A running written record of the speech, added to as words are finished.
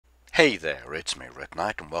Hey there, it's me Red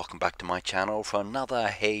Knight and welcome back to my channel for another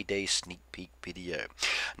Heyday sneak peek video.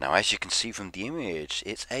 Now as you can see from the image,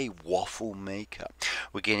 it's a waffle maker.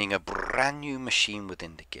 We're getting a brand new machine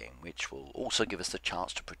within the game which will also give us the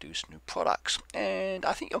chance to produce new products, and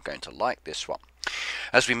I think you're going to like this one.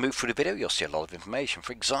 As we move through the video, you'll see a lot of information.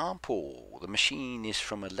 For example, the machine is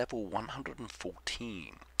from a level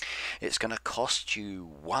 114. It's going to cost you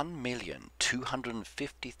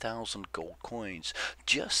 1,250,000 gold coins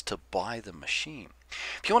just to buy the machine.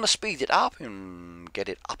 If you want to speed it up and get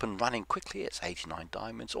it up and running quickly, it's 89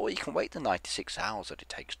 diamonds, or you can wait the 96 hours that it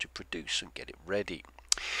takes to produce and get it ready.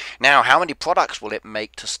 Now, how many products will it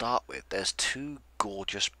make to start with? There's two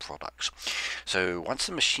gorgeous products. So once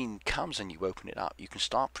the machine comes and you open it up, you can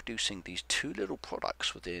start producing these two little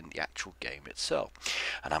products within the actual game itself.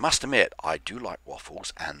 And I must admit, I do like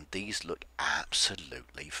waffles, and these look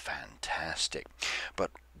absolutely fantastic.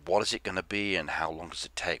 But what is it going to be and how long does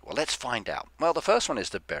it take? Well, let's find out. Well, the first one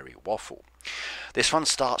is the berry waffle. This one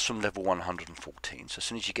starts from level 114, so as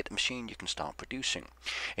soon as you get the machine you can start producing.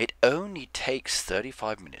 It only takes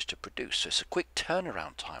 35 minutes to produce, so it's a quick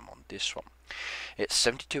turnaround time on this one. It's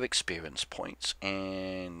 72 experience points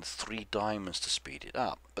and 3 diamonds to speed it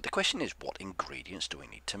up. But the question is, what ingredients do we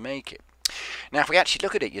need to make it? Now if we actually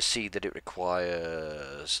look at it, you see that it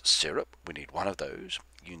requires syrup. We need 1 of those.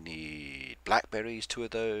 You need blackberries, 2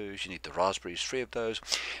 of those. You need the raspberries, 3 of those.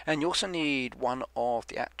 And you also need 1 of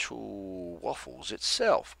the actual waffles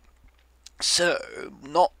itself. So,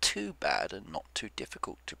 not too bad and not too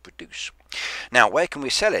difficult to produce. Now, where can we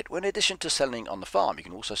sell it? Well, in addition to selling on the farm, you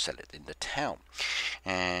can also sell it in the town.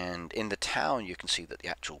 And in the town, you can see that the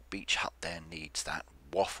actual beach hut there needs that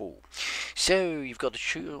waffle. So, you've got a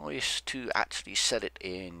choice to actually sell it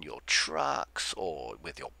in your trucks, or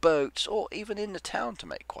with your boats, or even in the town to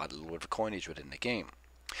make quite a little bit of coinage within the game.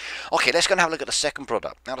 Okay, let's go and have a look at the second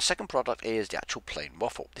product. Now the second product is the actual plain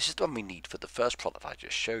waffle. This is the one we need for the first product I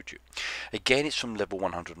just showed you. Again, it's from level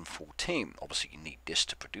 114. Obviously you need this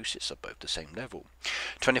to produce it, so both the same level.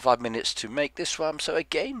 25 minutes to make this one, so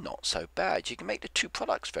again not so bad. You can make the 2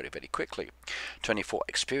 products very quickly. 24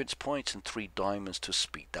 experience points and 3 diamonds to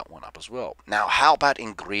speed that one up as well. Now how about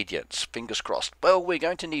ingredients? Fingers crossed. Well, we're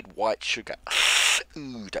going to need white sugar.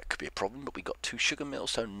 Ooh, that could be a problem, but we got 2 sugar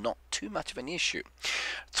mills, so not too much of an issue.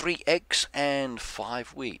 3 eggs and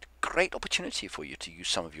 5 wheat. Great opportunity for you to use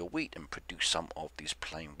some of your wheat and produce some of these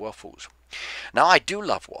plain waffles. Now I do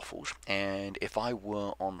love waffles, and if I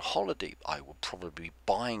were on holiday I would probably be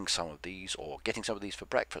buying some of these or getting some of these for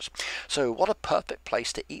breakfast. So what a perfect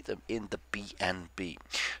place to eat them, in the B&B.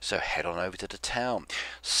 So head on over to the town,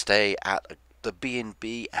 stay at the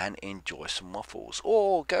B&B and enjoy some waffles,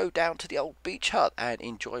 or go down to the old beach hut and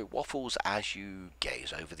enjoy waffles as you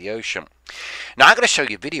gaze over the ocean. Now I'm going to show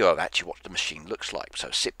you a video of actually what the machine looks like,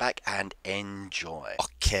 so sit back and enjoy.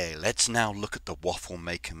 Okay, let's now look at the waffle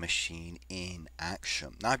maker machine in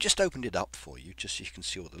action. Now I've just opened it up for you just so you can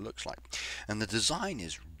see what it looks like, and the design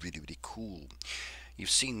is really cool.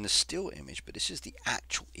 You've seen the still image, but this is the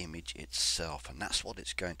actual image itself, and that's what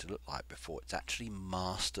it's going to look like before it's actually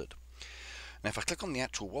mastered. Now if I click on the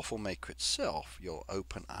actual waffle maker itself, you'll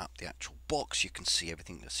open up the actual box. You can see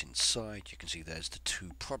everything that's inside. You can see there's the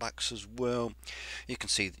 2 products as well. You can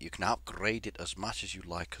see that you can upgrade it as much as you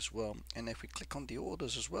like as well. And if we click on the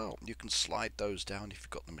orders as well, you can slide those down if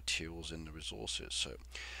you've got the materials and the resources. So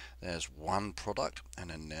there's 1 product,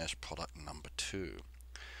 and then there's product number 2.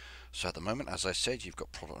 So at the moment, as I said, you've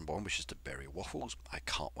got product number 1, which is the berry waffles. I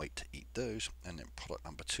can't wait to eat those. And then product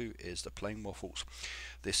number 2 is the plain waffles.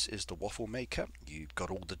 This is the waffle maker. You've got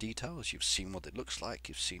all the details. You've seen what it looks like.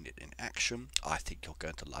 You've seen it in action. I think you're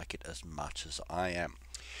going to like it as much as I am.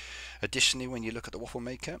 Additionally, when you look at the waffle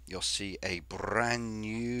maker, you'll see a brand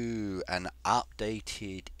new and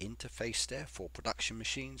updated interface there for production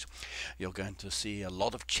machines. You're going to see a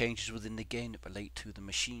lot of changes within the game that relate to the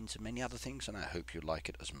machines and many other things, and I hope you like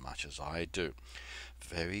it as much as I do.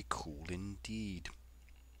 Very cool indeed.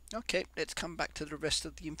 Okay, let's come back to the rest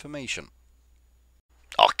of the information.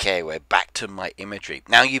 Okay, we're back to my imagery.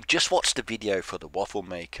 Now you've just watched the video for the waffle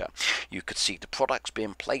maker. You could see the products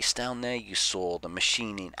being placed down there. You saw the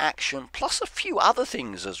machine in action, plus a few other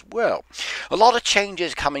things as well. A lot of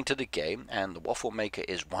changes coming to the game, and the waffle maker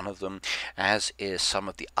is one of them, as is some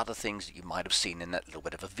of the other things that you might have seen in that little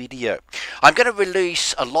bit of a video. I'm going to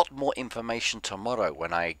release a lot more information tomorrow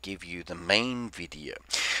when I give you the main video.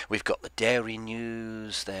 We've got the dairy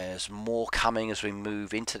news. There's more coming as we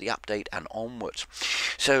move into the update and onwards.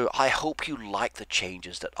 So I hope you like the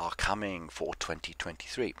changes that are coming for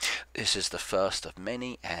 2023. This is the first of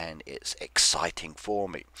many, and it's exciting for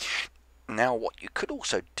me. Now what you could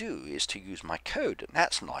also do is to use my code, and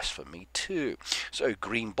that's nice for me too. So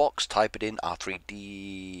green box, type it in,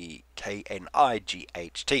 R3DKNIGHT.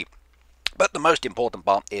 But the most important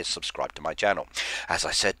part is subscribe to my channel. As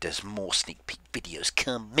I said, there's more sneak peek videos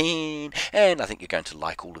coming, and I think you're going to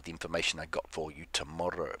like all of the information I got for you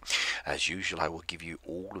tomorrow. As usual, I will give you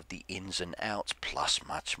all of the ins and outs, plus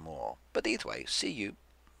much more. But either way, see you